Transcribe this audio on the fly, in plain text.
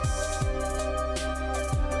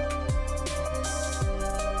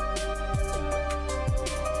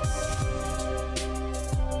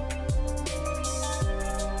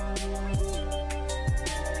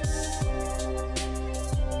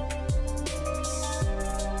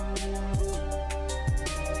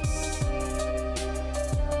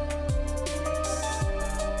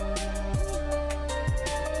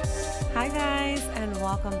Hi, guys, and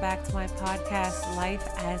welcome back to my podcast, Life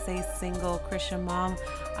as a Single Christian Mom.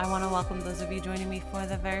 I want to welcome those of you joining me for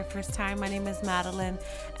the very first time. My name is Madeline,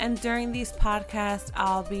 and during these podcasts,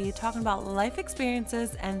 I'll be talking about life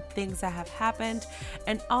experiences and things that have happened,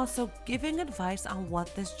 and also giving advice on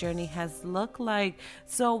what this journey has looked like.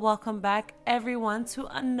 So, welcome back, everyone, to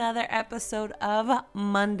another episode of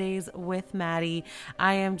Mondays with Maddie.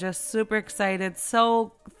 I am just super excited,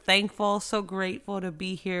 so thankful, so grateful to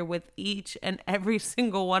be here with each and every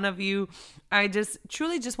single one of you. I just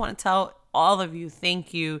truly just want to tell all of you,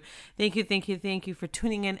 thank you. Thank you for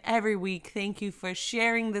tuning in every week. Thank you for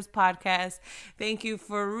sharing this podcast. Thank you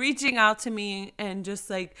for reaching out to me and just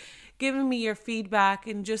like giving me your feedback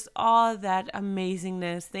and just all that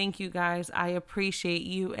amazingness. Thank you, guys. I appreciate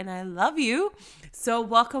you and I love you. So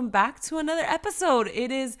welcome back to another episode.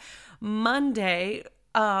 It is Monday,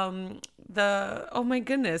 the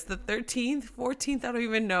 13th, 14th, I don't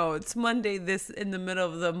even know. It's Monday this in the middle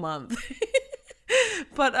of the month.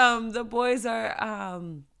 But the boys are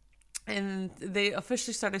and they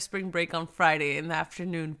officially started spring break on Friday in the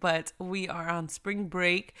afternoon, but we are on spring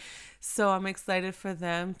break. So I'm excited for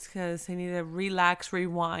them because they need to relax,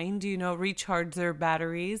 rewind, recharge their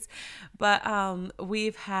batteries. But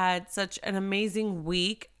we've had such an amazing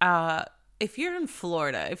week. If you're in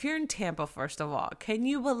Florida, if you're in Tampa, first of all, can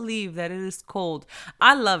you believe that it is cold?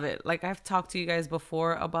 I love it. Like I've talked to you guys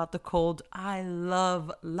before about the cold. I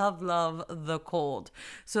love the cold.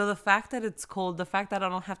 So the fact that it's cold, the fact that I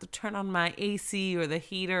don't have to turn on my AC or the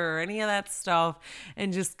heater or any of that stuff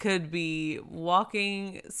and just could be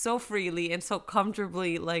walking so freely and so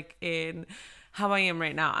comfortably like in how I am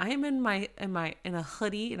right now. I am in a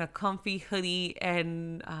hoodie, in a comfy hoodie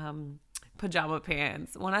and pajama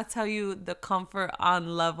pants. When I tell you the comfort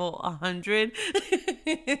on level 100.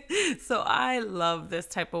 So I love this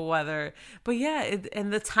type of weather. But yeah,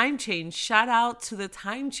 and the time change, shout out to the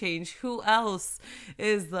time change. Who else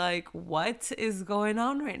is like, what is going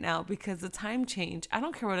on right now? Because the time change, I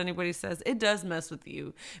don't care what anybody says, it does mess with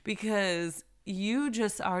you because you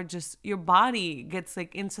your body gets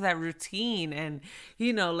like into that routine and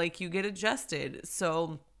like you get adjusted.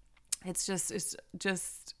 So it's just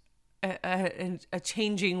a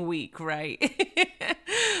changing week, right?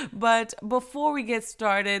 But before we get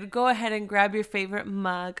started, go ahead and grab your favorite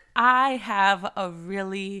mug. I have a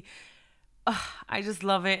really I just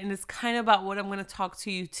love it, and it's kind of about what I'm going to talk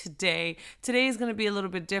to you today. Today is going to be a little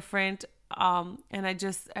bit different. And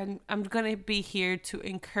I'm going to be here to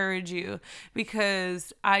encourage you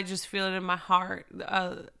because I just feel it in my heart.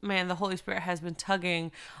 The Holy Spirit has been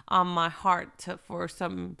tugging on my heart for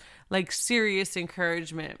some like serious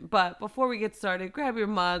encouragement. But before we get started, grab your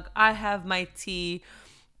mug. I have my tea.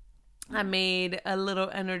 I made a little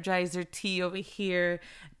Energizer tea over here,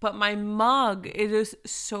 but my mug, it is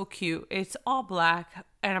so cute. It's all black,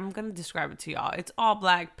 and I'm going to describe it to y'all. It's all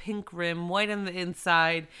black, pink rim, white on the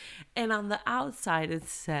inside, and on the outside it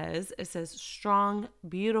says strong,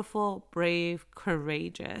 beautiful, brave,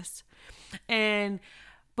 courageous. And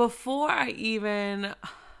before I even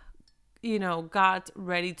got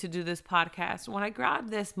ready to do this podcast, when I grabbed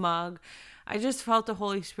this mug, I just felt the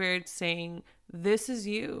Holy Spirit saying, this is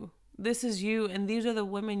you. This is you, and these are the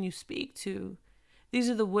women you speak to. These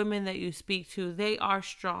are the women that you speak to. They are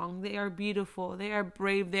strong. They are beautiful. They are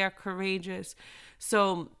brave. They are courageous.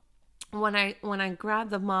 So when I grabbed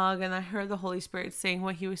the mug and I heard the Holy Spirit saying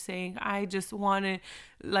what he was saying, I just wanted,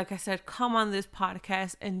 like I said, come on this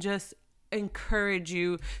podcast and just encourage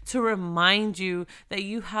you, to remind you that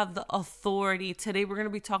you have the authority. Today we're going to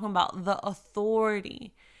be talking about the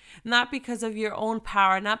authority. Not because of your own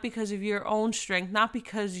power, not because of your own strength, not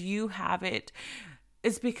because you have it.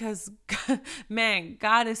 It's because, man,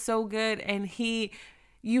 God is so good, and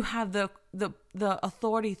you have the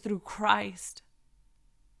authority through Christ.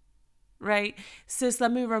 Right? Sis,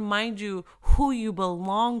 let me remind you who you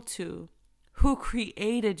belong to, who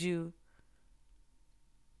created you.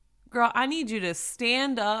 Girl, I need you to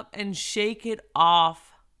stand up and shake it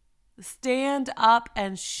off. Stand up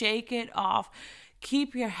and shake it off.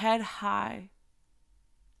 Keep your head high.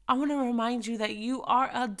 I want to remind you that you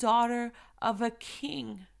are a daughter of a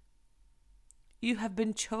king. You have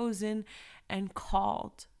been chosen and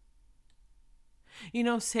called.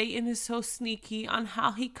 Satan is so sneaky on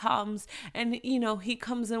how he comes, and he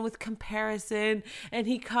comes in with comparison, and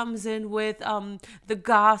he comes in with the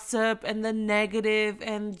gossip and the negative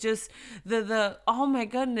and just the oh my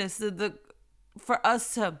goodness, the for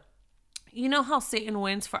us to how Satan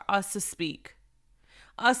wins for us to speak.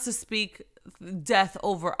 us to speak death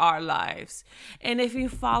over our lives. And if you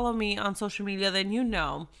follow me on social media, then you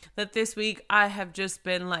know that this week I have just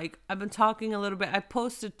been like, I've been talking a little bit. I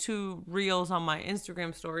posted 2 reels on my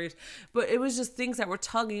Instagram stories, but it was just things that were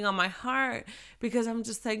tugging on my heart, because I'm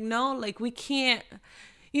just like, no, like we can't,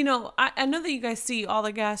 I know that you guys see all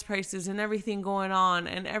the gas prices and everything going on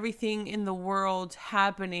and everything in the world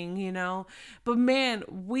happening, but man,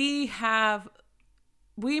 we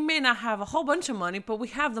may not have a whole bunch of money, but we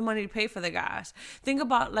have the money to pay for the gas. Think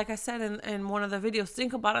about, like I said in one of the videos,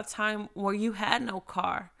 think about a time where you had no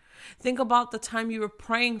car. Think about the time you were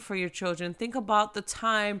praying for your children. Think about the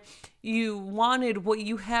time you wanted what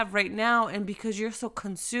you have right now, and because you're so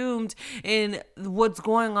consumed in what's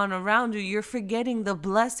going on around you, you're forgetting the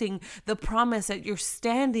blessing, the promise that you're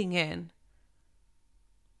standing in.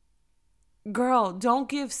 Girl, don't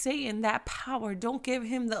give Satan that power. Don't give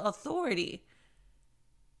him the authority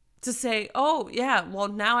to say, oh yeah, well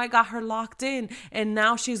now I got her locked in and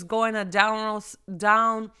now she's going a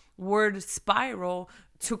downward spiral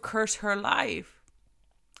to curse her life.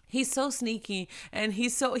 He's so sneaky, and he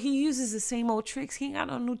uses the same old tricks. He ain't got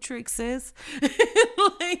no new tricks, sis.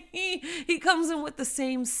 Like he comes in with the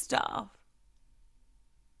same stuff.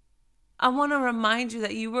 I want to remind you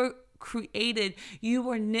that you were created, you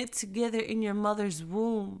were knit together in your mother's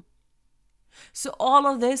womb. So all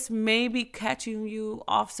of this may be catching you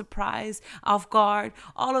off surprise, off guard.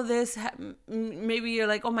 All of this, maybe you're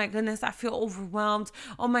like, oh my goodness, I feel overwhelmed.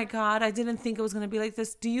 Oh my God, I didn't think it was going to be like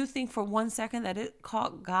this. Do you think for 1 second that it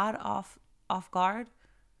caught God off guard?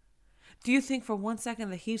 Do you think for 1 second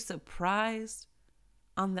that he's surprised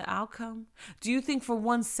on the outcome? Do you think for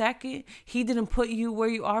 1 second he didn't put you where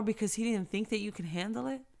you are because he didn't think that you can handle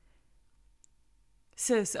it?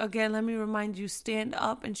 Sis, again, let me remind you, stand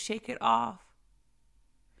up and shake it off.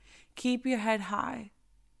 Keep your head high.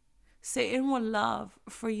 Satan would love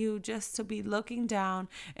for you just to be looking down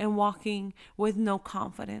and walking with no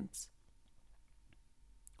confidence.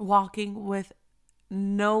 Walking with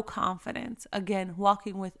no confidence. Again,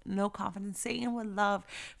 walking with no confidence. Satan would love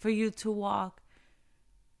for you to walk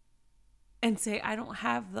and say, I don't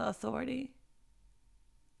have the authority.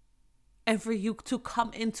 And for you to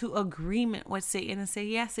come into agreement with Satan and say,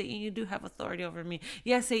 yes, Satan, you do have authority over me.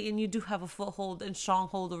 Yes, Satan, you do have a foothold and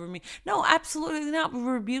stronghold over me. No, absolutely not. We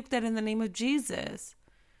rebuke that in the name of Jesus.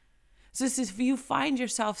 So if you find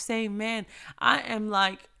yourself saying, man, I am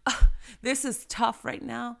like, this is tough right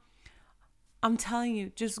now, I'm telling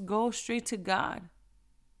you, just go straight to God.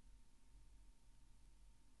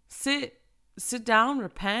 Sit down,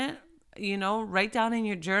 repent, write down in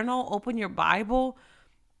your journal, open your Bible.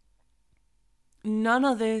 None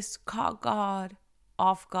of this caught God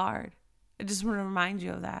off guard. I just want to remind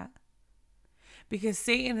you of that. Because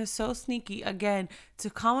Satan is so sneaky, again, to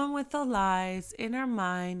come in with the lies in our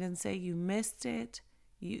mind and say, you missed it,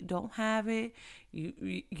 you don't have it,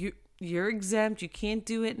 you're exempt, you can't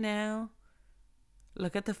do it now.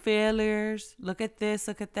 Look at the failures, look at this,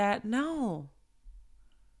 look at that. No.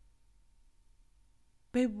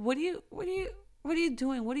 Babe, what are you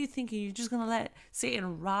doing? What are you thinking? You're just going to let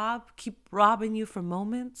Satan keep robbing you for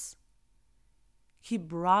moments?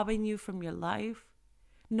 Keep robbing you from your life?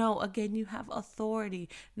 No, again, you have authority,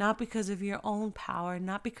 not because of your own power,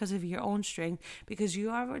 not because of your own strength, because you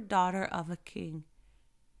are a daughter of a king.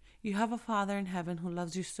 You have a Father in heaven who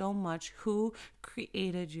loves you so much, who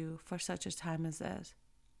created you for such a time as this,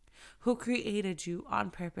 who created you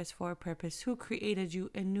on purpose, for a purpose, who created you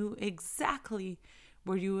and knew exactly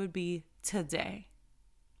where you would be today.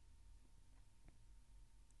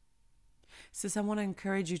 Sis, I want to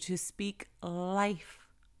encourage you to speak life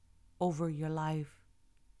over your life.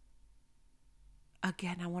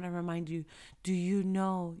 Again, I want to remind you, do you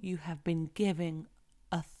know you have been given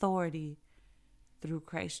authority through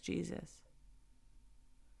Christ Jesus?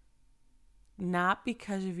 Not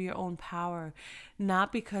because of your own power,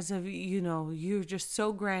 not because of, you're just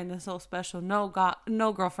so grand and so special. No, God,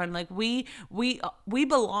 no, girlfriend. Like we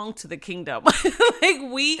belong to the kingdom. Like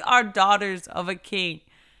we are daughters of a king.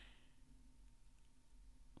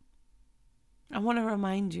 I want to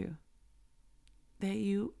remind you that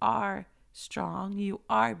you are strong, you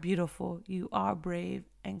are beautiful, you are brave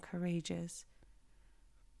and courageous.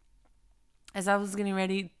 As I was getting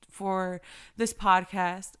ready for this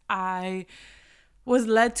podcast, I was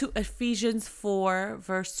led to Ephesians 4,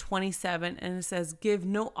 verse 27, and it says, give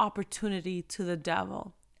no opportunity to the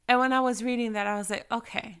devil. And when I was reading that, I was like,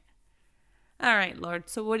 okay, all right, Lord,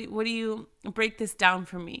 so what do you break this down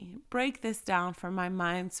for me? Break this down for my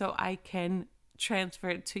mind so I can transfer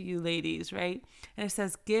it to you ladies, right? And it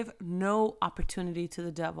says, give no opportunity to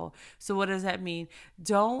the devil. So what does that mean?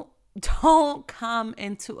 Don't don't come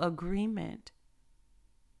into agreement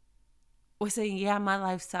with saying, yeah, my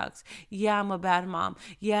life sucks. Yeah, I'm a bad mom.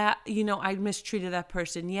 Yeah, I mistreated that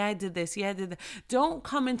person. Yeah, I did this. Yeah, I did that. Don't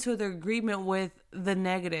come into the agreement with the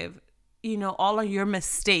negative, all of your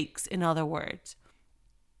mistakes, in other words.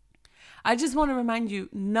 I just want to remind you,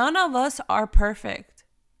 none of us are perfect.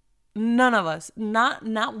 None of us,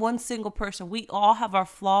 not one single person. We all have our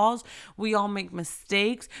flaws. We all make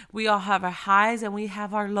mistakes. We all have our highs and we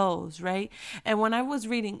have our lows, right? And when I was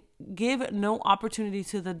reading, give no opportunity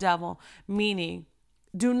to the devil, meaning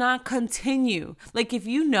do not continue. Like if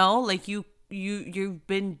like you've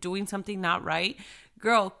been doing something not right,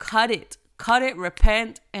 girl, cut it,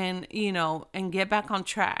 repent, and and get back on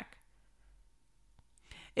track.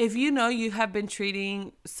 If you have been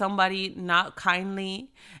treating somebody not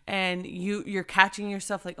kindly and you're catching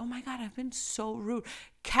yourself like, oh my God, I've been so rude.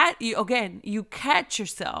 You catch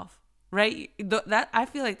yourself, right? That I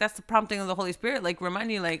feel like that's the prompting of the Holy Spirit, like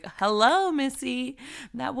reminding you, like, hello, Missy,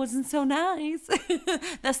 that wasn't so nice.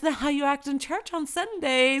 That's not how you act in church on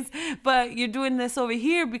Sundays, but you're doing this over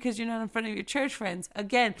here because you're not in front of your church friends.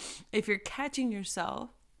 Again, if you're catching yourself,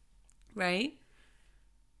 right?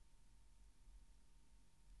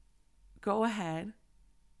 Go ahead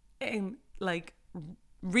and like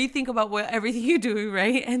rethink about everything you're doing,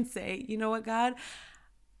 right? And say, you know what, God,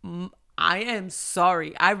 I am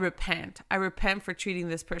sorry. I repent. I repent for treating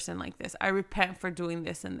this person like this. I repent for doing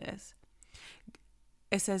this and this.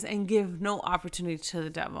 It says, and give no opportunity to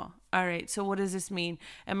the devil. All right. So what does this mean?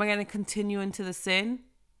 Am I going to continue into the sin?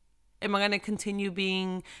 Am I going to continue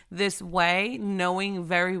being this way, knowing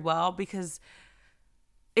very well? Because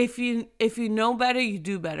if you know better, you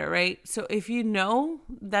do better, right? So if you know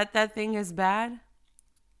that thing is bad,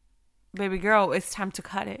 baby girl, it's time to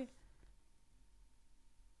cut it.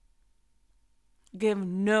 Give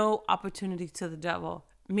no opportunity to the devil,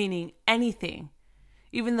 meaning anything,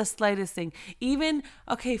 even the slightest thing. Even,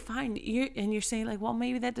 okay, fine, you're saying like, well,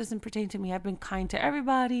 maybe that doesn't pertain to me. I've been kind to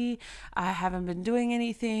everybody. I haven't been doing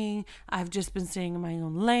anything. I've just been staying in my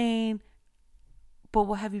own lane. But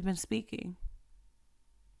what have you been speaking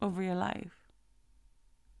over your life?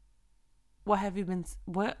 What have you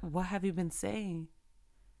been saying?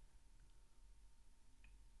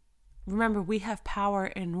 Remember, we have power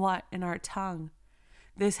in what? In our tongue.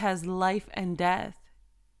 This has life and death.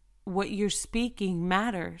 What you're speaking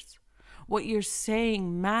matters. What you're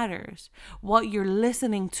saying matters. What you're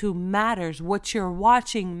listening to matters. What you're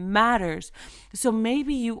watching matters. So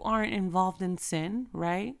maybe you aren't involved in sin,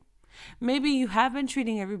 right? Maybe you have been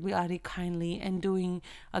treating everybody kindly and doing,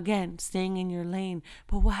 again, staying in your lane.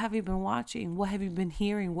 But what have you been watching? What have you been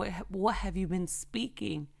hearing? What have you been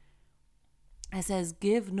speaking? It says,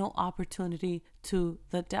 give no opportunity to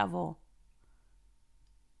the devil.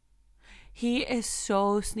 He is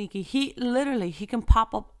so sneaky. He can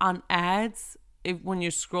pop up on ads when you're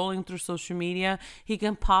scrolling through social media. He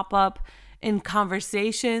can pop up in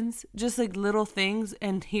conversations, just like little things.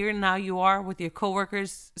 And here now you are with your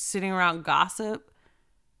coworkers sitting around gossip.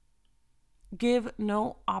 Give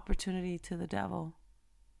no opportunity to the devil.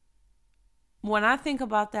 When I think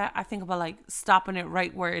about that, I think about like stopping it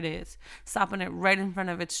right where it is, stopping it right in front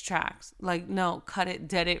of its tracks. Like, no, cut it,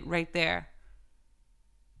 dead it right there.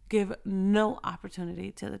 Give no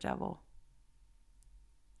opportunity to the devil.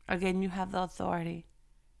 Again, you have the authority.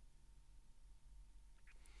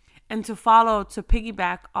 And to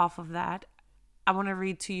piggyback off of that, I want to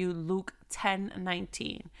read to you Luke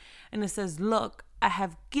 10:19. And it says, look, I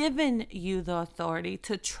have given you the authority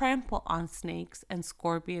to trample on snakes and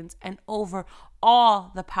scorpions and over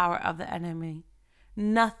all the power of the enemy.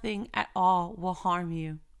 Nothing at all will harm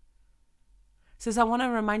you. Says, I want to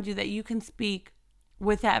remind you that you can speak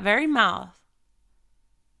with that very mouth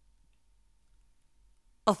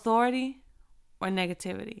authority or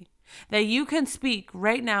negativity. That you can speak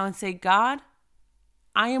right now and say, God,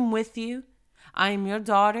 I am with you. I am your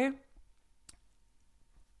daughter.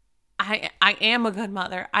 I am a good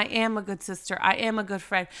mother. I am a good sister. I am a good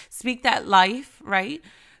friend. Speak that life, right?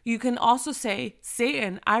 You can also say,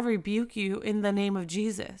 Satan, I rebuke you in the name of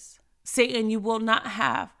Jesus. Satan, you will not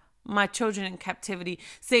have my children in captivity.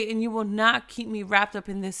 Satan, you will not keep me wrapped up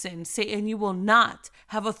in this sin. Satan, you will not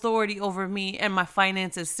have authority over me and my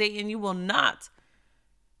finances. Satan, you will not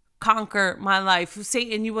conquer my life.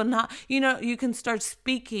 Satan, you will not, you can start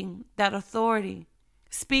speaking that authority,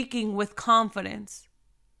 speaking with confidence.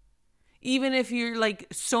 Even if you're like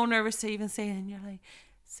so nervous to even say it, and you're like,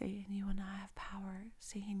 Satan, you will not have power.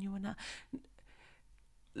 Satan, you will not.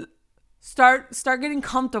 Start getting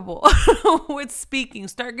comfortable with speaking.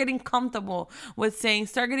 Start getting comfortable with saying.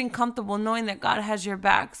 Start getting comfortable knowing that God has your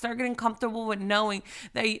back. Start getting comfortable with knowing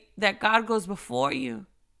that God goes before you.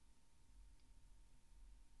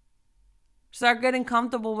 Start getting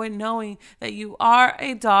comfortable with knowing that you are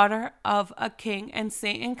a daughter of a king and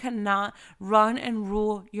Satan cannot run and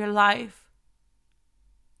rule your life.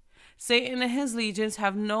 Satan and his legions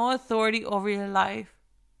have no authority over your life.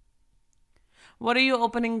 What are you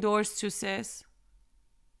opening doors to, sis?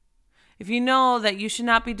 If you know that you should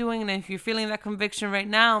not be doing it, and if you're feeling that conviction right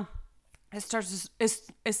now, it's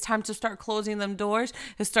time to start closing them doors.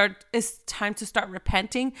 It's time to start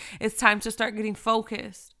repenting. It's time to start getting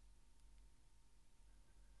focused.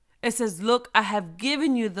 It says, look, I have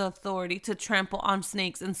given you the authority to trample on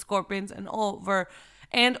snakes and scorpions and over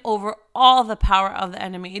all the power of the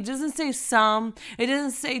enemy. It doesn't say some. It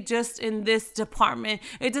doesn't say just in this department.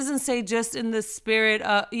 It doesn't say just in the spirit,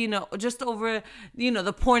 just over,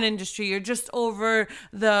 the porn industry, or just over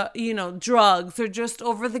the, drugs, or just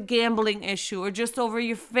over the gambling issue, or just over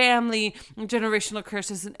your family generational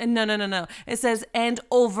curses. And no. It says, and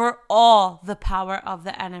over all the power of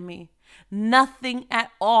the enemy. Nothing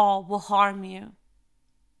at all will harm you.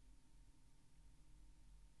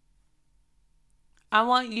 I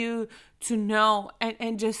want you to know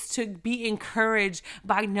and just to be encouraged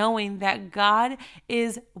by knowing that God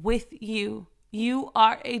is with you. You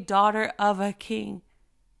are a daughter of a king.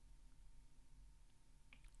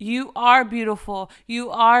 You are beautiful. You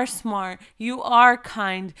are smart. You are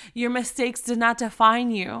kind. Your mistakes did not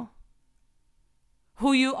define you.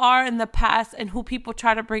 Who you are in the past and who people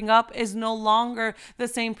try to bring up is no longer the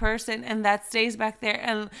same person, and that stays back there.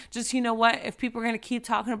 And just, if people are going to keep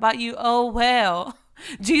talking about you, oh well,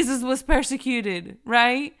 Jesus was persecuted,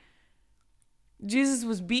 right? Jesus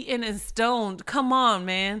was beaten and stoned. Come on,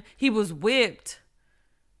 man. He was whipped.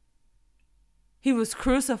 He was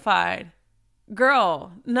crucified.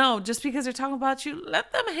 Girl, no, just because they're talking about you,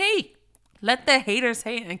 let them hate. Let the haters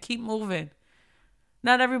hate and keep moving.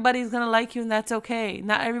 Not everybody's going to like you, and that's okay.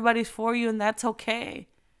 Not everybody's for you, and that's okay.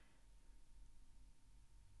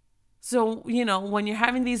 So, when you're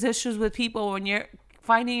having these issues with people, when you're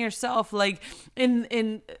finding yourself like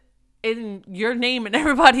in your name in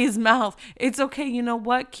everybody's mouth, it's okay. You know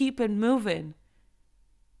what? Keep it moving.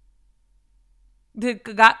 Did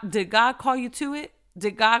God call you to it?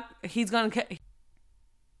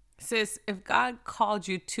 Sis, if God called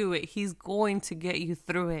you to it, he's going to get you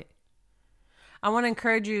through it. I want to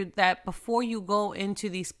encourage you that before you go into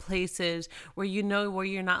these places where where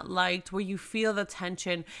you're not liked, where you feel the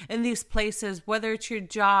tension, in these places, whether it's your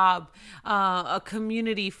job, a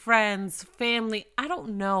community, friends, family, I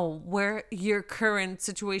don't know where your current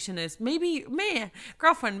situation is. Maybe,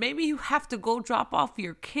 girlfriend, maybe you have to go drop off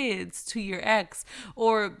your kids to your ex,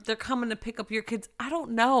 or they're coming to pick up your kids. I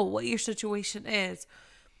don't know what your situation is.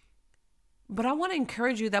 But I want to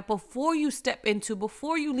encourage you that before you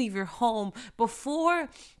leave your home, before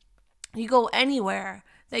you go anywhere,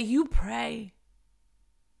 that you pray.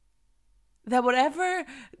 That whatever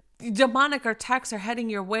demonic attacks are heading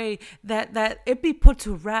your way, that it be put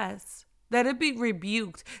to rest, that it be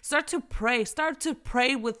rebuked. Start to pray. Start to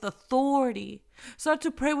pray with authority. Start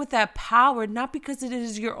to pray with that power, not because it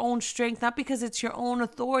is your own strength, not because it's your own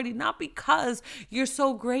authority, not because you're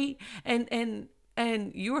so great and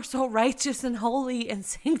you're so righteous and holy and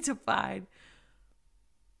sanctified,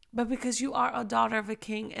 but because you are a daughter of a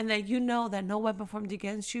king, and that you know that no weapon formed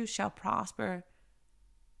against you shall prosper.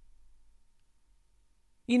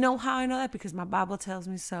 You know how I know that? Because my Bible tells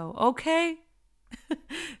me so. Okay?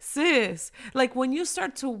 Sis, like when you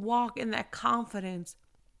start to walk in that confidence,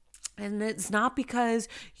 and it's not because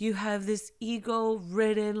you have this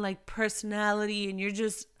ego-ridden like personality and you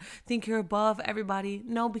just think you're above everybody.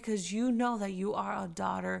 No, because you know that you are a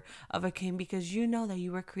daughter of a king, because you know that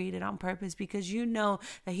you were created on purpose, because you know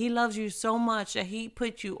that he loves you so much that he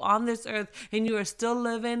put you on this earth, and you are still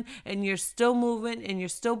living, and you're still moving, and you're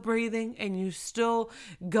still breathing, and you're still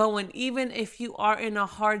going. Even if you are in a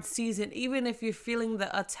hard season, even if you're feeling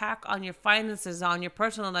the attack on your finances, on your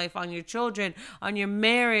personal life, on your children, on your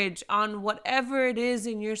marriage, on whatever it is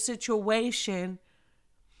in your situation,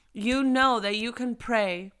 you know that you can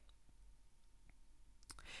pray.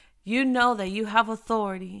 You know that you have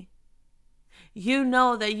authority. You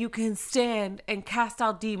know that you can stand and cast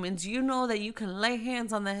out demons. You know that you can lay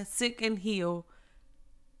hands on the sick and heal.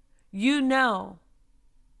 You know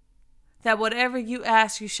that whatever you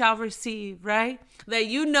ask, you shall receive, right? That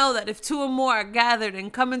you know that if two or more are gathered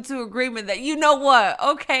and come into agreement, that you know what?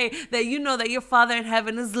 Okay, that you know that your Father in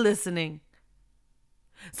heaven is listening.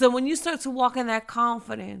 So when you start to walk in that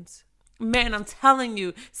confidence, man, I'm telling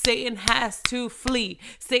you, Satan has to flee.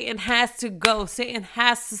 Satan has to go. Satan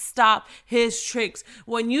has to stop his tricks.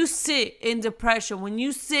 When you sit in depression, when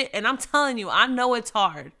you sit, and I'm telling you, I know it's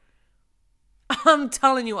hard. I'm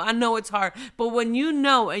telling you, I know it's hard. But when you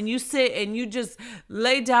know and you sit and you just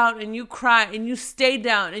lay down and you cry and you stay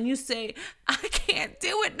down and you say, I can't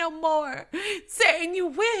do it no more. Saying you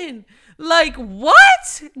win. Like,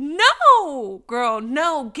 what? No, girl,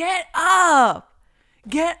 no. Get up.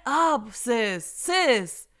 Get up, sis.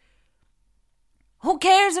 Sis. Who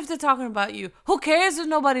cares if they're talking about you? Who cares if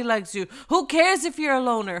nobody likes you? Who cares if you're a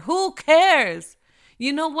loner? Who cares?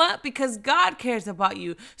 You know what? Because God cares about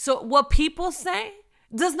you. So what people say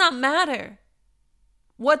does not matter.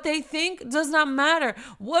 What they think does not matter.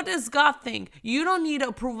 What does God think? You don't need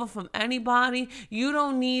approval from anybody. You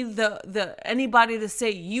don't need the anybody to say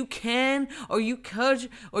you can or you could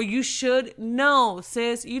or you should. No,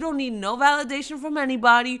 sis, you don't need no validation from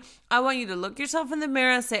anybody. I want you to look yourself in the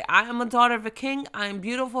mirror and say, I am a daughter of a king. I am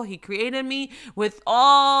beautiful. He created me with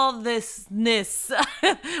all thisness,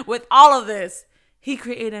 with all of this. He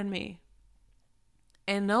created me.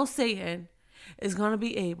 And no Satan is going to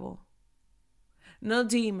be able, no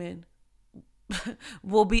demon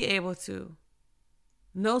will be able to.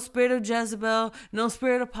 No spirit of Jezebel, no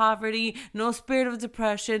spirit of poverty, no spirit of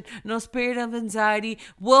depression, no spirit of anxiety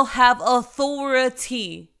will have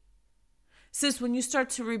authority. Sis, when you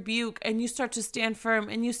start to rebuke and you start to stand firm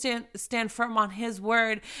and you stand firm on his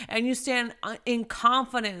word and you stand in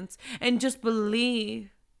confidence and just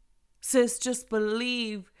believe, sis, just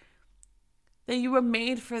believe that you were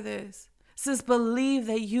made for this. Sis, believe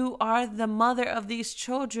that you are the mother of these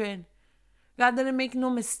children. God didn't make no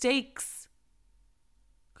mistakes.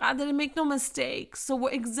 God didn't make no mistakes. So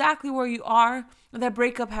exactly where you are, that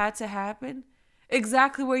breakup had to happen.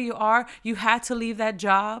 Exactly where you are, you had to leave that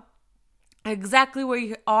job. Exactly where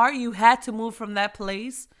you are, you had to move from that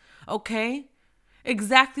place. Okay?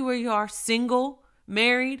 Exactly where you are, single,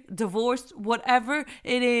 married, divorced, whatever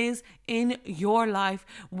it is in your life,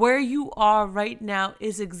 where you are right now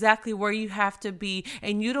is exactly where you have to be.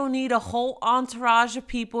 And you don't need a whole entourage of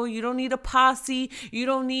people. You don't need a posse. You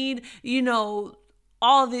don't need,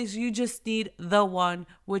 all this. You just need the one,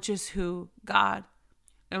 which is who? God.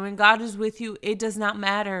 And when God is with you, it does not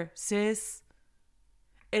matter, sis.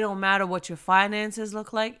 It don't matter what your finances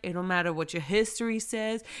look like. It don't matter what your history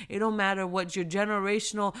says. It don't matter what your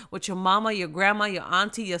generational, what your mama, your grandma, your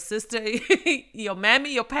auntie, your sister, your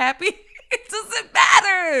mammy, your pappy. It doesn't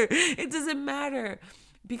matter. It doesn't matter.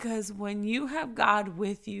 Because when you have God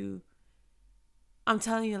with you, I'm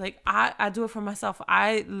telling you, like, I do it for myself.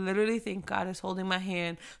 I literally think God is holding my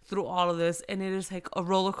hand through all of this. And it is like a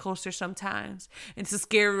roller coaster sometimes. It's a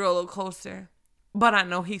scary roller coaster. But I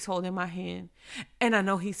know he's holding my hand. And I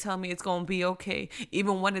know he's telling me it's going to be okay.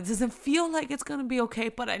 Even when it doesn't feel like it's going to be okay.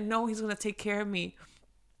 But I know he's going to take care of me.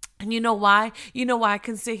 And you know why? You know why I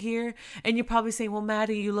can sit here? And you're probably saying, well,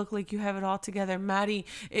 Maddie, you look like you have it all together. Maddie,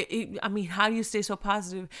 how do you stay so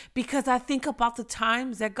positive? Because I think about the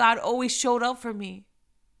times that God always showed up for me.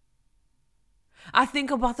 I think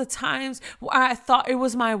about the times where I thought it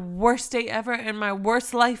was my worst day ever and my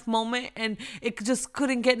worst life moment and it just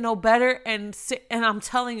couldn't get no better. And I'm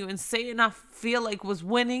telling you, and Satan, I feel like was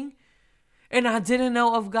winning and I didn't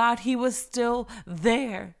know of God. He was still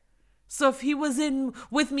there. So if he was in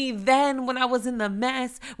with me then when I was in the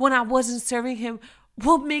mess, when I wasn't serving him,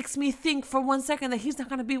 what makes me think for 1 second that he's not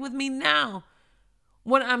going to be with me now?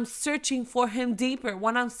 When I'm searching for him deeper,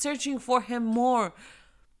 when I'm searching for him more.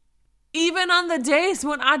 Even on the days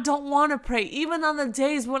when I don't want to pray, even on the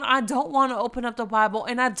days when I don't want to open up the Bible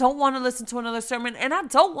and I don't want to listen to another sermon and I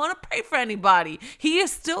don't want to pray for anybody, he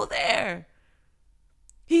is still there.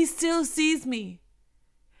 He still sees me.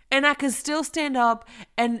 And I can still stand up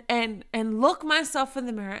and look myself in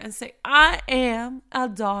the mirror and say, I am a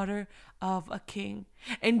daughter of a king.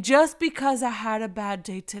 And just because I had a bad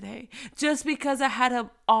day today, just because I had an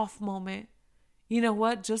off moment, you know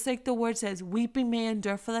what? Just like the word says, weeping may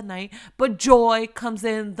endure for the night, but joy comes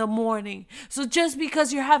in the morning. So just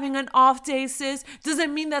because you're having an off day, sis,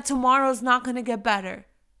 doesn't mean that tomorrow's not going to get better.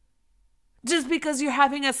 Just because you're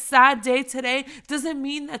having a sad day today doesn't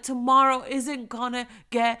mean that tomorrow isn't going to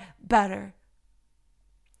get better.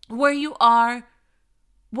 Where you are,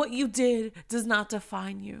 what you did does not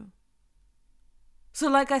define you. So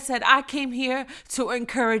like I said, I came here to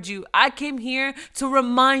encourage you. I came here to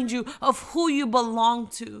remind you of who you belong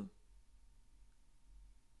to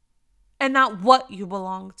and not what you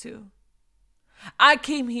belong to. I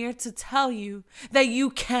came here to tell you that you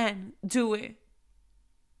can do it.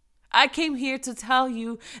 I came here to tell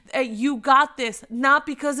you that you got this, not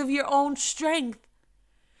because of your own strength,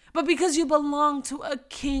 but because you belong to a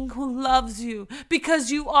king who loves you,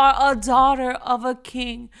 because you are a daughter of a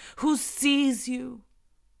king who sees you.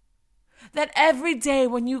 That every day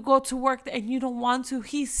when you go to work and you don't want to,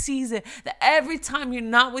 he sees it. That every time you're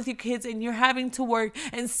not with your kids and you're having to work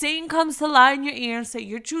and Satan comes to lie in your ear and say,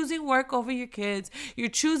 you're choosing work over your kids. You're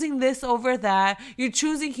choosing this over that. You're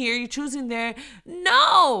choosing here. You're choosing there.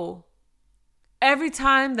 No. Every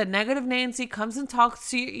time the negative Nancy comes and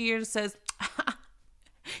talks to your ear and says,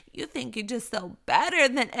 you think you're just so better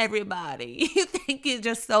than everybody. You think you're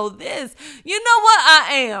just so this. You know what?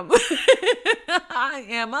 I am. I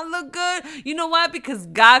am. I look good. You know why? Because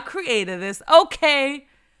God created this. Okay.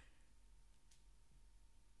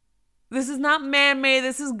 This is not man-made.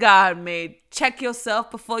 This is God-made. Check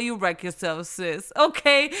yourself before you wreck yourself, sis.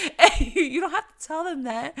 Okay? You don't have to tell them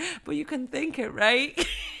that, but you can think it, right?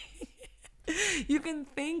 You can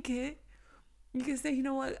think it. You can say, you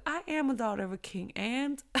know what? I am a daughter of a king,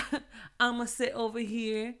 and I'm going to sit over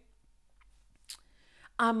here.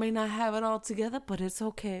 I may not have it all together, but it's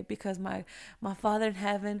okay because my Father in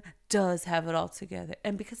heaven does have it all together.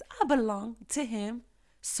 And because I belong to him,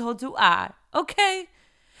 so do I. Okay?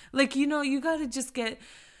 Like, you know, you got to just get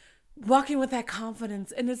walking with that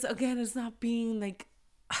confidence. And it's not being like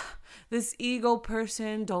this ego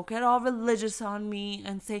person. Don't get all religious on me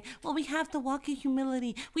and say, well, we have to walk in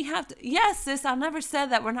humility. We have to. Yes, sis, I never said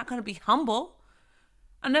that we're not going to be humble.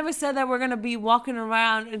 I never said that we're going to be walking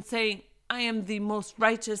around and saying, I am the most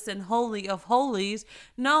righteous and holy of holies.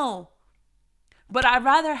 No. But I'd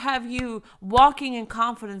rather have you walking in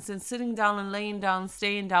confidence and sitting down and laying down,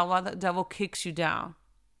 staying down while the devil kicks you down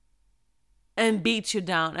and beats you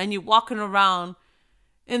down. And you're walking around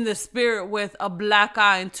in the spirit with a black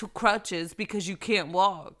eye and 2 crutches because you can't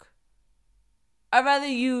walk. I'd rather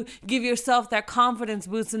you give yourself that confidence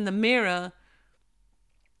boost in the mirror,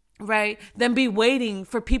 right, than be waiting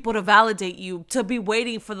for people to validate you, to be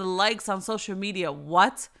waiting for the likes on social media.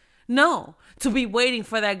 What? No. To be waiting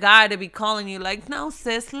for that guy to be calling you like, no,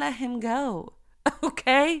 sis, let him go.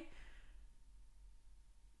 Okay?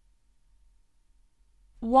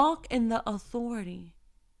 Walk in the authority.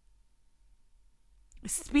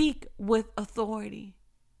 Speak with authority.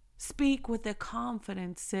 Speak with the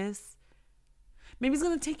confidence, sis. Maybe it's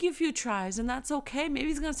going to take you a few tries, and that's okay. Maybe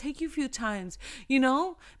it's going to take you a few times. You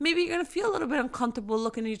know, maybe you're going to feel a little bit uncomfortable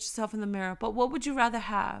looking at yourself in the mirror, but what would you rather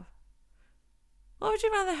have? What would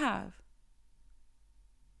you rather have?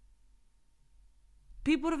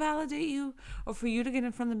 People to validate you, or for you to get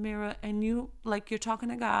in front of the mirror and you, like, you're talking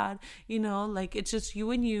to God, you know, like it's just you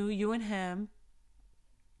and him.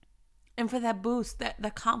 And for that boost,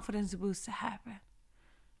 that confidence boost to happen.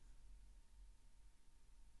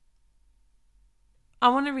 I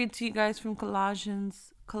want to read to you guys from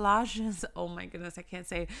Colossians, oh my goodness, I can't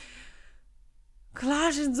say.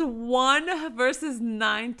 Colossians 1, verses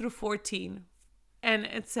 9 through 14. And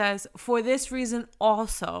it says, for this reason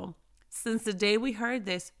also, since the day we heard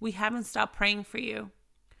this, we haven't stopped praying for you.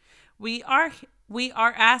 We are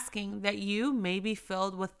asking that you may be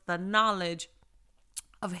filled with the knowledge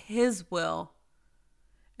of his will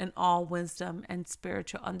and all wisdom and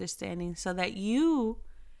spiritual understanding, so that you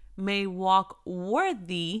may walk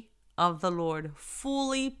worthy of the Lord,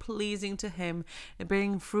 fully pleasing to him, and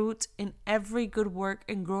bearing fruit in every good work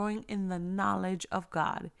and growing in the knowledge of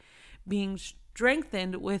God, being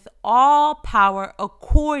strengthened with all power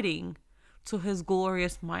according to his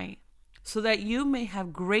glorious might, so that you may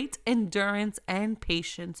have great endurance and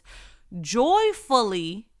patience,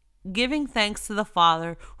 joyfully giving thanks to the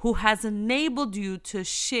Father who has enabled you to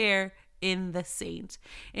share in the saints'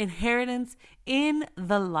 inheritance in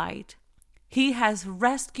the light. He has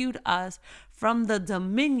rescued us from the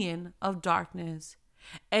dominion of darkness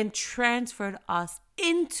and transferred us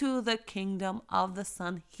into the kingdom of the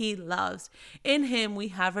Son he loves. In him we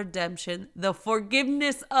have redemption, the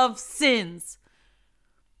forgiveness of sins.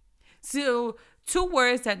 So 2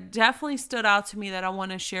 words that definitely stood out to me that I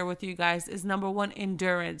want to share with you guys is number 1,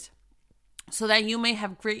 endurance. So that you may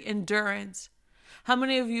have great endurance. How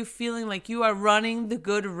many of you feeling like you are running the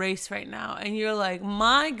good race right now? And you're like,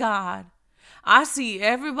 my God, I see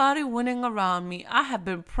everybody winning around me. I have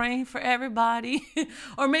been praying for everybody.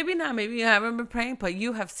 Or maybe not, maybe you haven't been praying, but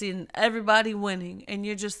you have seen everybody winning. And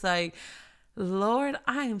you're just like, Lord,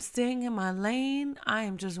 I am staying in my lane. I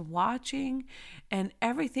am just watching. And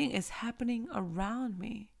everything is happening around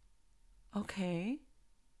me. Okay.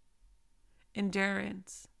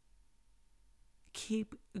 Endurance.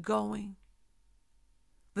 Keep going.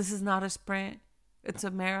 This is not a sprint. It's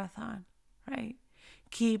a marathon, right?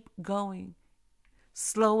 Keep going.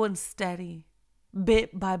 Slow and steady,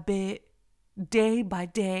 bit by bit, day by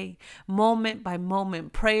day, moment by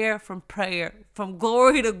moment, prayer, from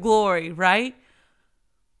glory to glory, right?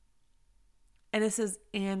 And it says,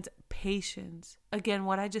 and patience. Again,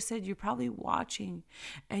 what I just said, you're probably watching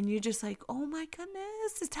and you're just like, oh my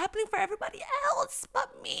goodness, it's happening for everybody else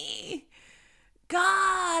but me.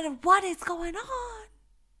 God, what is going on?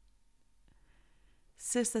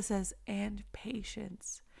 Sister says, and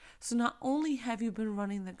patience. So not only have you been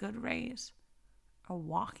running the good race or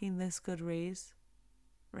walking this good race,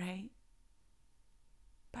 right?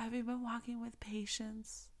 But have you been walking with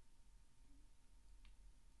patience?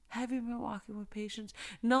 Have you been walking with patience?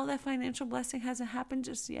 Know that financial blessing hasn't happened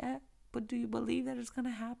just yet, but do you believe that it's going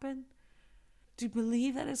to happen? Do you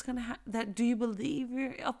believe that it's going to happen? Do you believe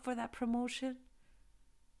you're up for that promotion?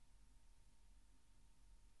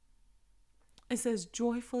 It says,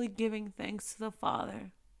 joyfully giving thanks to the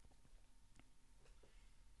Father.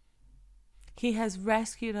 He has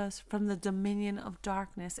rescued us from the dominion of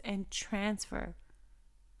darkness and transferred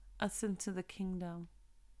us into the kingdom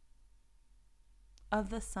of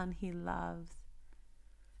the Son he loves.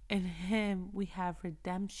 In him we have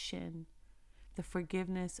redemption, the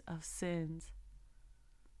forgiveness of sins.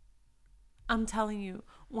 I'm telling you,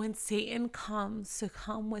 when Satan comes to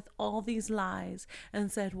come with all these lies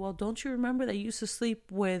and said, well, don't you remember that you used to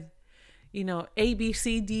sleep with, A, B,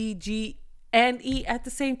 C, D, G, and E at the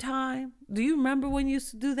same time? Do you remember when you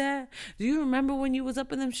used to do that? Do you remember when you was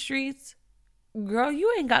up in them streets? Girl,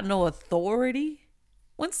 you ain't got no authority.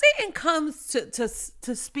 When Satan comes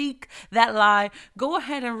to speak that lie, go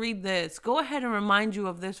ahead and read this. Go ahead and remind you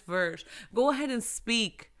of this verse. Go ahead and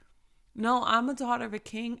speak. No, I'm a daughter of a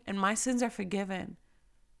king and my sins are forgiven.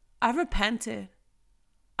 I've repented.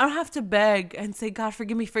 I don't have to beg and say, God,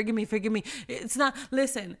 forgive me, forgive me, forgive me. It's not,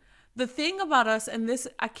 listen, the thing about us, and this,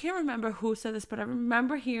 I can't remember who said this, but I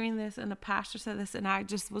remember hearing this and the pastor said this and I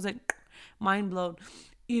just was like mind blown.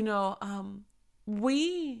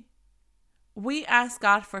 We ask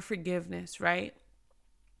God for forgiveness, right?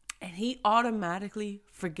 And he automatically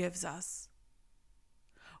forgives us.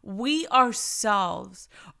 We ourselves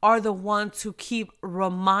are the ones who keep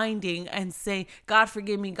reminding and saying, God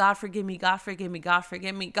forgive me, God forgive me, God forgive me, God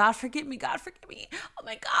forgive me, God forgive me, God forgive me. Oh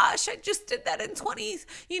my gosh, I just did that in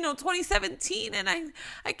 2017 and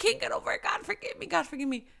I can't get over it. God forgive me, God forgive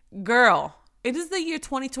me. Girl, it is the year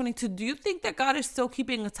 2022. Do you think that God is still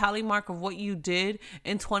keeping a tally mark of what you did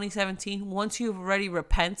in 2017 once you've already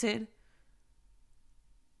repented?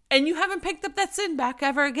 And you haven't picked up that sin back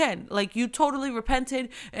ever again. Like you totally repented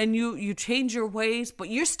and you changed your ways, but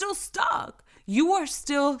you're still stuck. You are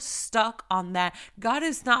still stuck on that. God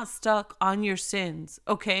is not stuck on your sins,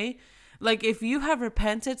 okay? Like if you have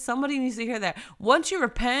repented, somebody needs to hear that. Once you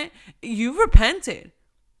repent, you've repented.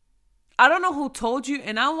 I don't know who told you,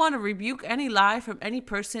 and I want to rebuke any lie from any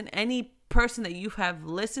person that you have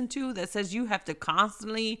listened to that says you have to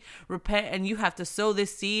constantly repent and you have to sow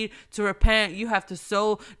this seed to repent. You have to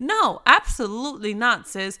sow. No, absolutely not,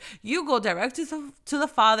 sis. You go directly to the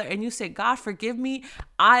Father and you say, God, forgive me.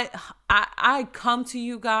 I come to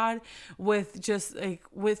you, God, with just like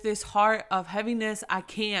with this heart of heaviness. I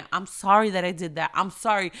can't. I'm sorry that I did that. I'm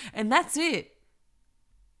sorry. And that's it.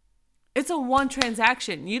 It's a one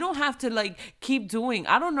transaction. You don't have to like keep doing.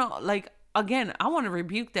 I don't know. Like, again, I want to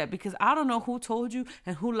rebuke that because I don't know who told you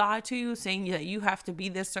and who lied to you saying that you have to be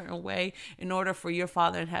this certain way in order for your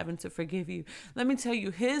Father in heaven to forgive you. Let me tell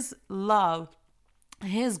you, his love,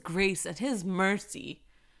 his grace, and his mercy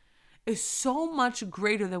is so much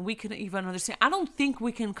greater than we can even understand. I don't think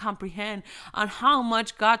we can comprehend on how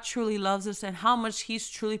much God truly loves us and how much he's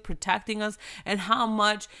truly protecting us and how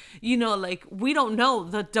much, like we don't know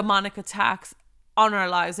the demonic attacks on our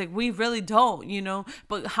lives. Like we really don't,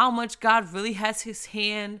 but how much God really has his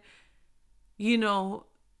hand,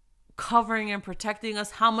 covering and protecting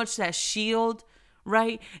us, how much that shield,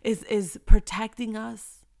 right, is protecting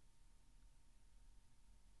us.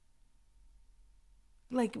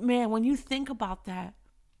 Like, man, when you think about that,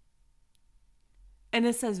 and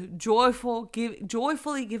it says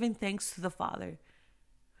joyfully giving thanks to the Father.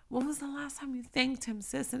 When was the last time you thanked him,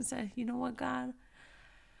 sis, and said, you know what, God?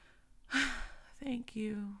 Thank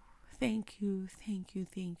you. Thank you. Thank you.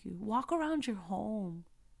 Thank you. Walk around your home.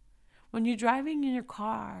 When you're driving in your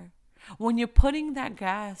car, when you're putting that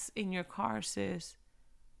gas in your car, sis.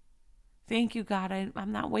 Thank you, God.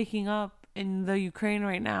 I'm not waking up in the Ukraine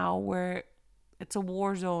right now where it's a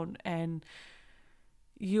war zone and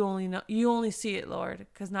you only see it, Lord,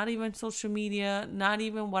 because not even social media, not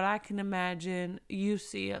even what I can imagine, you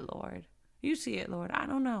see it, Lord. You see it, Lord. I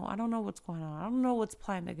don't know what's going on. I don't know what's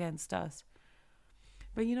planned against us.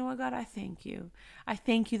 But you know what, God? I thank you. I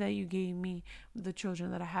thank you that you gave me the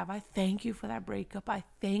children that I have. I thank you for that breakup. I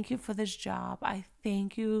thank you for this job. I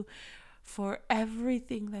thank you for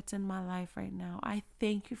everything that's in my life right now. I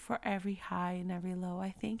thank you for every high and every low.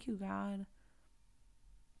 I thank you, God.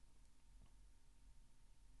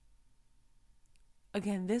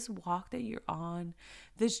 Again, this walk that you're on,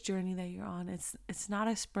 this journey that you're on, it's not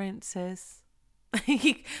a sprint, sis.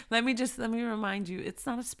 let me remind you, it's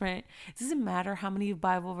not a sprint. It doesn't matter how many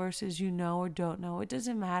Bible verses you know or don't know. It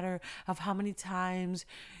doesn't matter of how many times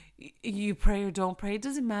you pray or don't pray. It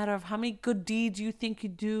doesn't matter of how many good deeds you think you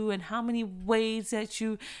do and how many ways that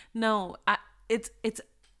you know. It's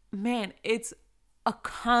man, it's a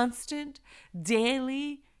constant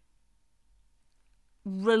daily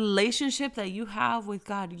relationship that you have with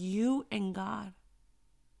God, you and God.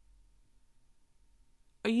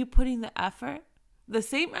 Are you putting the effort? The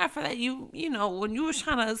same effort that you know, when you were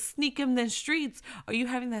trying to sneak in the streets, are you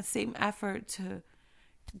having that same effort to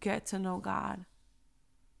get to know God?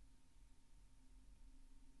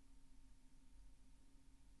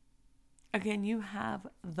 Again, you have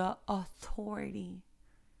the authority.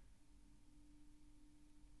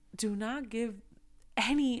 Do not give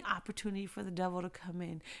any opportunity for the devil to come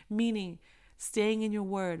in, meaning staying in your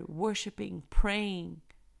word, worshiping, praying,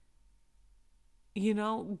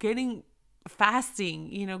 getting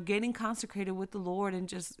fasting, getting consecrated with the Lord and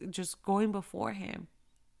just going before him.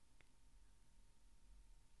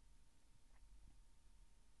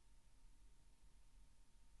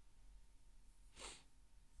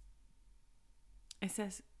 It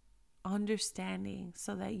says, understanding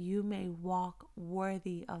so that you may walk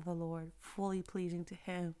worthy of the Lord, fully pleasing to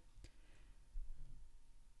him.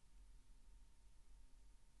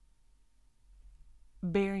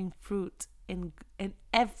 Bearing fruit in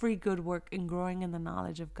every good work and growing in the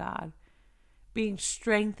knowledge of God. Being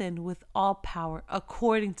strengthened with all power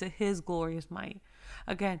according to his glorious might.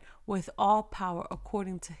 Again, with all power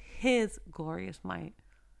according to his glorious might.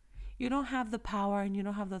 You don't have the power and you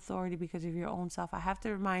don't have the authority because of your own self. I have to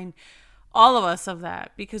remind all of us of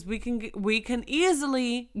that, because we can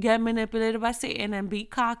easily get manipulated by Satan and be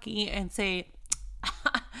cocky and say,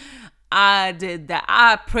 I did that.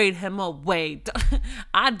 I prayed him away.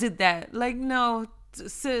 I did that. Like, no,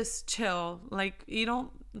 sis, chill. Like, I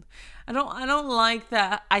don't like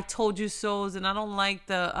that I told you so's, and I don't like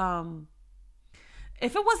the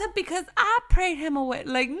if it wasn't because I prayed him away.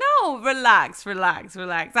 Like, no, relax.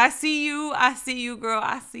 I see you, girl.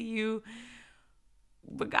 I see you.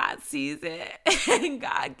 But God sees it. And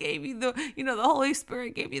God gave you the Holy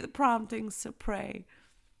Spirit gave you the promptings to pray.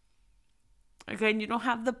 Again, you don't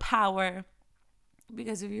have the power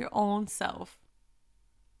because of your own self,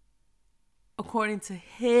 according to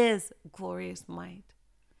his glorious might.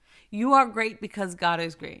 You are great because God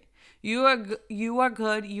is great. You are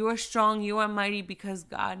good, you are strong, you are mighty because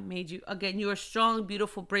God made you. Again, you are strong,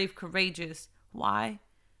 beautiful, brave, courageous. Why?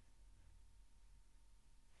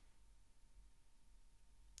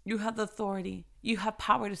 You have the authority. You have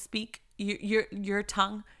power to speak. Your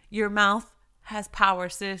tongue, your mouth has power,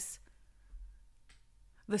 sis.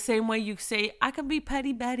 The same way you say, I can be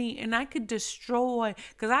Petty Betty and I could destroy,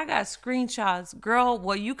 because I got screenshots. Girl,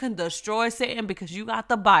 well, you can destroy Satan because you got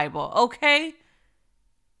the Bible, okay?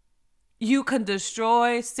 You can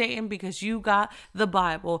destroy Satan because you got the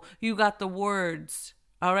Bible. You got the words,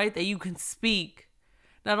 all right, that you can speak.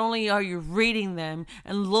 Not only are you reading them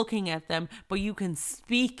and looking at them, but you can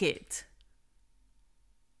speak it.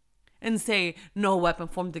 And say, no weapon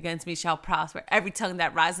formed against me shall prosper. Every tongue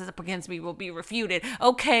that rises up against me will be refuted.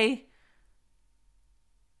 Okay.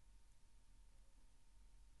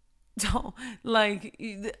 Don't,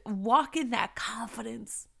 walk in that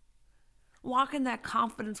confidence. Walk in that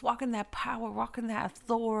confidence. Walk in that power. Walk in that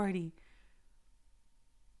authority.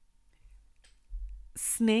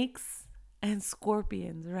 Snakes and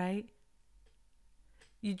scorpions, right?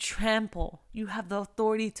 You trample. You have the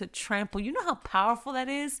authority to trample. You know how powerful that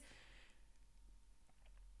is?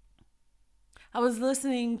 I was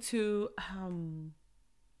listening to,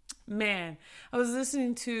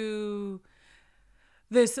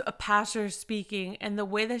 this pastor speaking, and the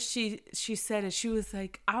way that she said it, she was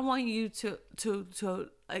like, I want you to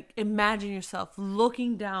like imagine yourself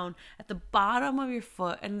looking down at the bottom of your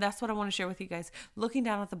foot, and that's what I want to share with you guys. Looking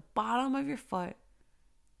down at the bottom of your foot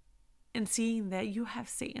and seeing that you have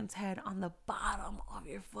Satan's head on the bottom of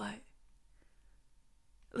your foot.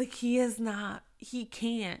 Like, he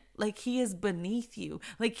can't. Like, he is beneath you.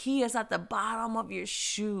 Like, he is at the bottom of your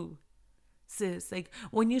shoe, sis. Like,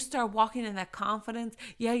 when you start walking in that confidence,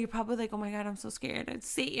 yeah, you're probably like, oh my God, I'm so scared. It's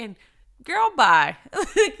Satan. Girl, bye.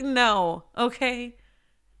 Like, no, okay?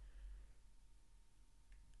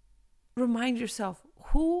 remind yourself,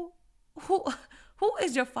 who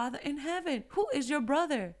is your Father in heaven? Who is your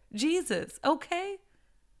brother? Jesus, okay?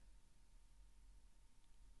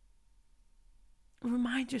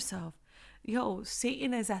 Remind yourself,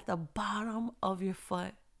 Satan is at the bottom of your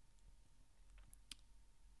foot.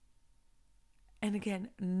 And again,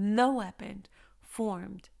 no weapon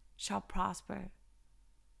formed shall prosper.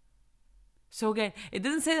 So again, it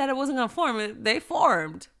didn't say that it wasn't going to form. They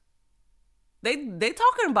formed. They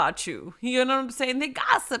talking about you. You know what I'm saying? They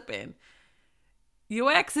gossiping.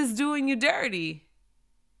 Your ex is doing you dirty.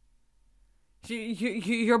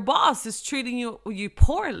 Your boss is treating you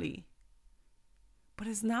poorly. But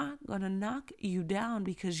it's not going to knock you down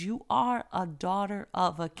because you are a daughter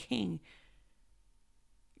of a king.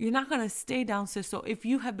 You're not going to stay down, sis. So if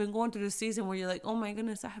you have been going through the season where you're like, oh my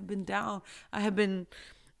goodness, I have been down. I have been,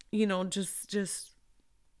 just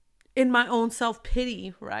in my own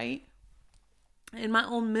self-pity, right? In my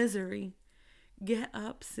own misery. Get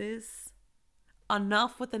up, sis.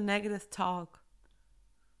 Enough with the negative talk.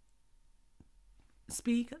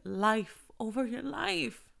 Speak life over your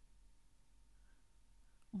life.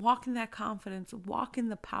 Walk in that confidence, walk in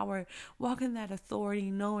the power, walk in that authority,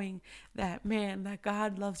 knowing that, man, that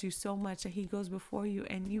God loves you so much that he goes before you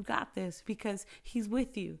and you got this because he's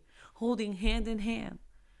with you, holding hand in hand.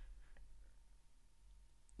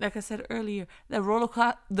 Like I said earlier, the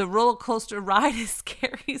roller coaster ride is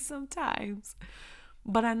scary sometimes,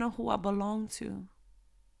 but I know who I belong to.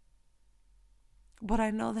 But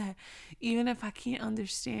I know that even if I can't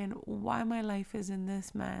understand why my life is in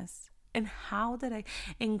this mess, and how did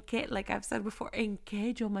like I've said before, en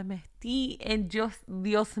qué yo me metí, en Dios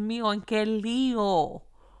mío, en qué lío.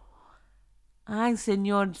 Ay,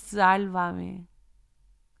 Señor, sálvame.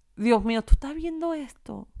 Dios mío, tú estás viendo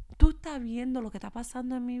esto. Tú estás viendo lo que está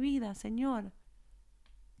pasando en mi vida, Señor.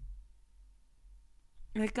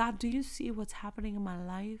 Like, God, do you see what's happening in my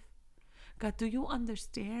life? God, do you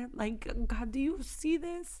understand? Like, God, do you see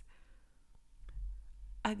this?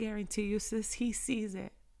 I guarantee you, sis, he sees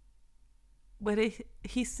it. But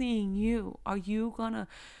he's seeing you. Are you going to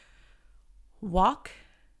walk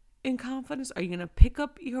in confidence? Are you going to pick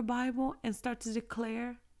up your Bible and start to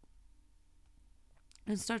declare?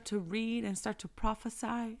 And start to read and start to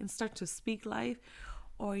prophesy and start to speak life?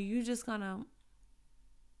 Or are you just going to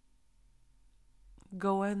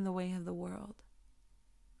go in the way of the world?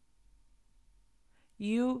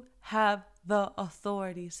 You have the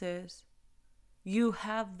authority, sis. You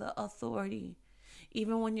have the authority.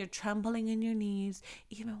 Even when you're trembling in your knees,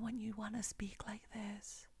 even when you want to speak like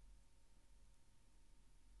this,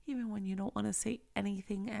 even when you don't want to say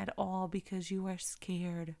anything at all because you are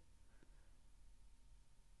scared,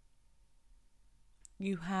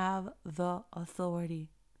 you have the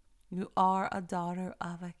authority. You are a daughter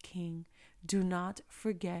of a king. Do not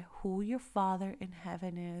forget who your Father in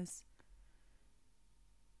heaven is.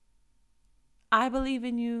 I believe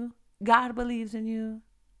in you. God believes in you.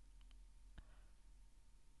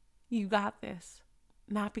 You got this.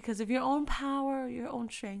 Not because of your own power or your own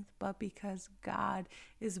strength, but because God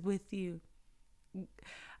is with you.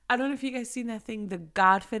 I don't know if you guys seen that thing, the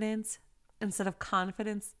Godfidence. Instead of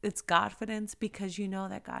confidence, it's Godfidence, because you know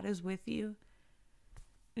that God is with you.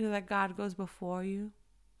 You know that God goes before you.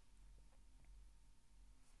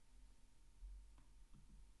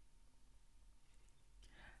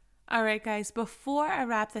 All right, guys, before I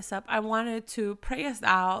wrap this up, I wanted to pray us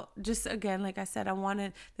out. Just again, like I said,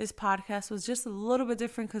 this podcast was just a little bit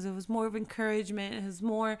different because it was more of encouragement. It was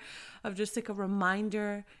more of just like a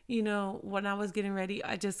reminder, when I was getting ready,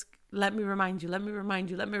 I just, let me remind you. When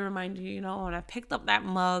I picked up that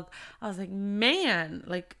mug, I was like, man,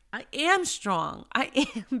 like I am strong. I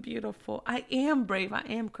am beautiful. I am brave. I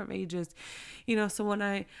am courageous. So when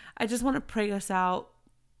I just want to pray us out.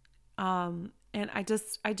 And I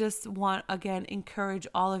just want, again, encourage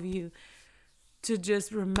all of you to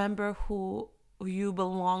just remember who you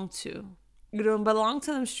belong to. You don't belong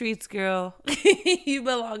to them streets, girl. You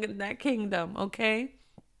belong in that kingdom, okay?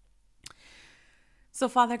 So,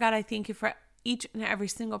 Father God, I thank you for each and every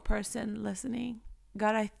single person listening.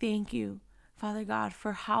 God, I thank you, Father God,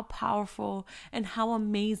 for how powerful and how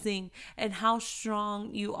amazing and how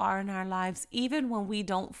strong you are in our lives. Even when we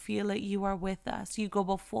don't feel it, you are with us. You go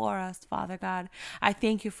before us, Father God. I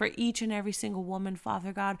thank you for each and every single woman,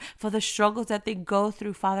 Father God, for the struggles that they go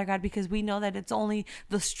through, Father God, because we know that it's only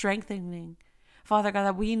the strengthening, Father God,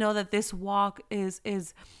 that we know that this walk is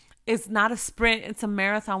it's not a sprint, it's a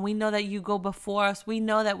marathon. We know that you go before us. We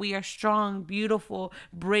know that we are strong, beautiful,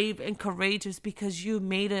 brave, and courageous because you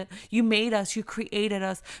made it. You made us. You created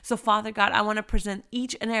us. So, Father God, I want to present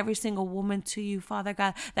each and every single woman to you, Father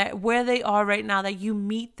God, that where they are right now, that you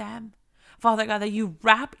meet them. Father God, that you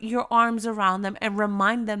wrap your arms around them and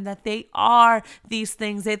remind them that they are these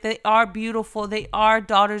things, that they are beautiful, they are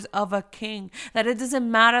daughters of a king, that it doesn't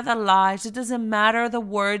matter the lies, it doesn't matter the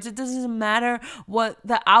words, it doesn't matter what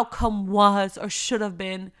the outcome was or should have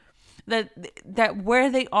been. That where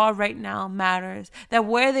they are right now matters. That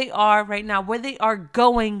where they are right now, where they are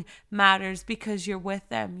going matters, because you're with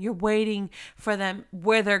them. You're waiting for them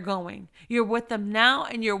where they're going. You're with them now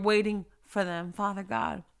and you're waiting for them, Father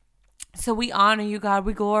God. So we honor you, God.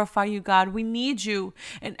 We glorify you, God. We need you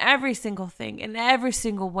in every single thing, in every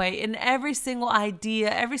single way, in every single idea,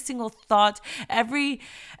 every single thought, every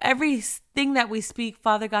thing that we speak,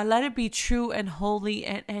 Father God. Let it be true and holy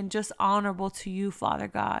and just honorable to you, Father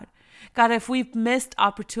God. God, if we've missed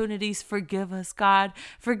opportunities, forgive us, God.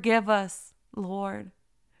 Forgive us, Lord.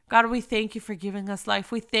 God, we thank you for giving us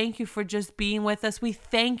life. We thank you for just being with us. We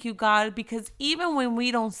thank you, God, because even when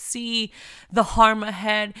we don't see the harm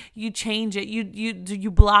ahead, you change it.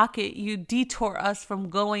 You block it. You detour us from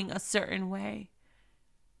going a certain way.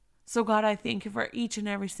 So, God, I thank you for each and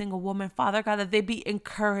every single woman, Father God, that they be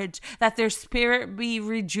encouraged, that their spirit be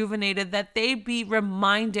rejuvenated, that they be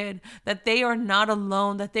reminded that they are not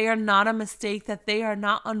alone, that they are not a mistake, that they are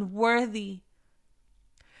not unworthy.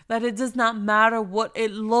 That it does not matter what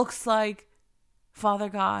it looks like, Father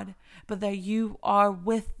God, but that you are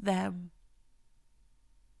with them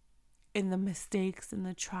in the mistakes and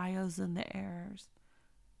the trials and the errors.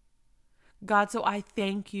 God, so I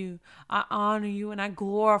thank you, I honor you, and I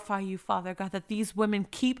glorify you, Father God, that these women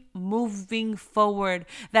keep moving forward,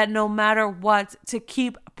 that no matter what, to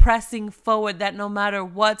keep pressing forward, that no matter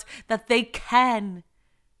what, that they can.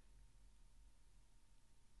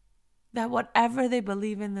 That whatever they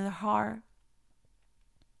believe in their heart,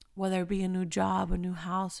 whether it be a new job, a new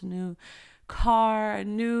house, a new car, a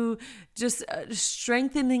new just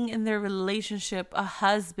strengthening in their relationship, a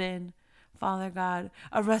husband, Father God,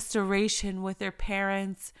 a restoration with their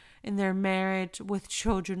parents, in their marriage, with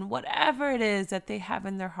children, whatever it is that they have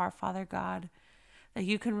in their heart, Father God, that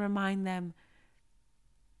you can remind them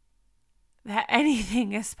that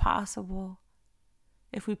anything is possible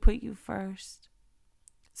if we put you first.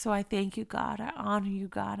 So I thank you, God. I honor you,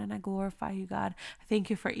 God, and I glorify you, God. I thank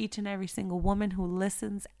you for each and every single woman who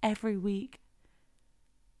listens every week.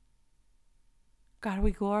 God,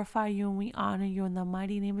 we glorify you and we honor you. In the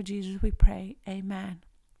mighty name of Jesus, we pray. Amen.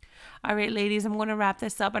 All right, ladies, I'm going to wrap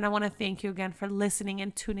this up, and I want to thank you again for listening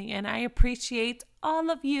and tuning in. I appreciate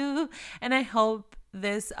all of you, and I hope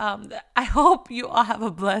you all have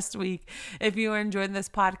a blessed week. If you are enjoying this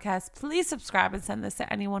podcast, please subscribe and send this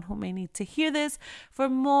to anyone who may need to hear this. For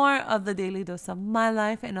more of the daily dose of my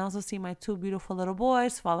life, and also see my two beautiful little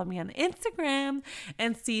boys, follow me on Instagram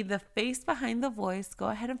and see the face behind the voice. Go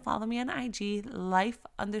ahead and follow me on IG,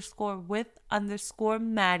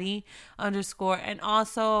 life_with_Maddie_, and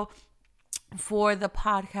also for the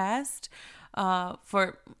podcast,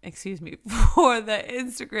 for the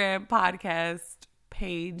Instagram podcast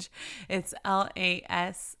page, it's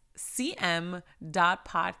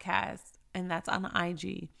LASCM.podcast, and that's on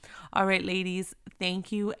IG. All right, ladies,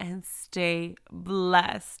 thank you and stay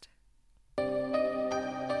blessed.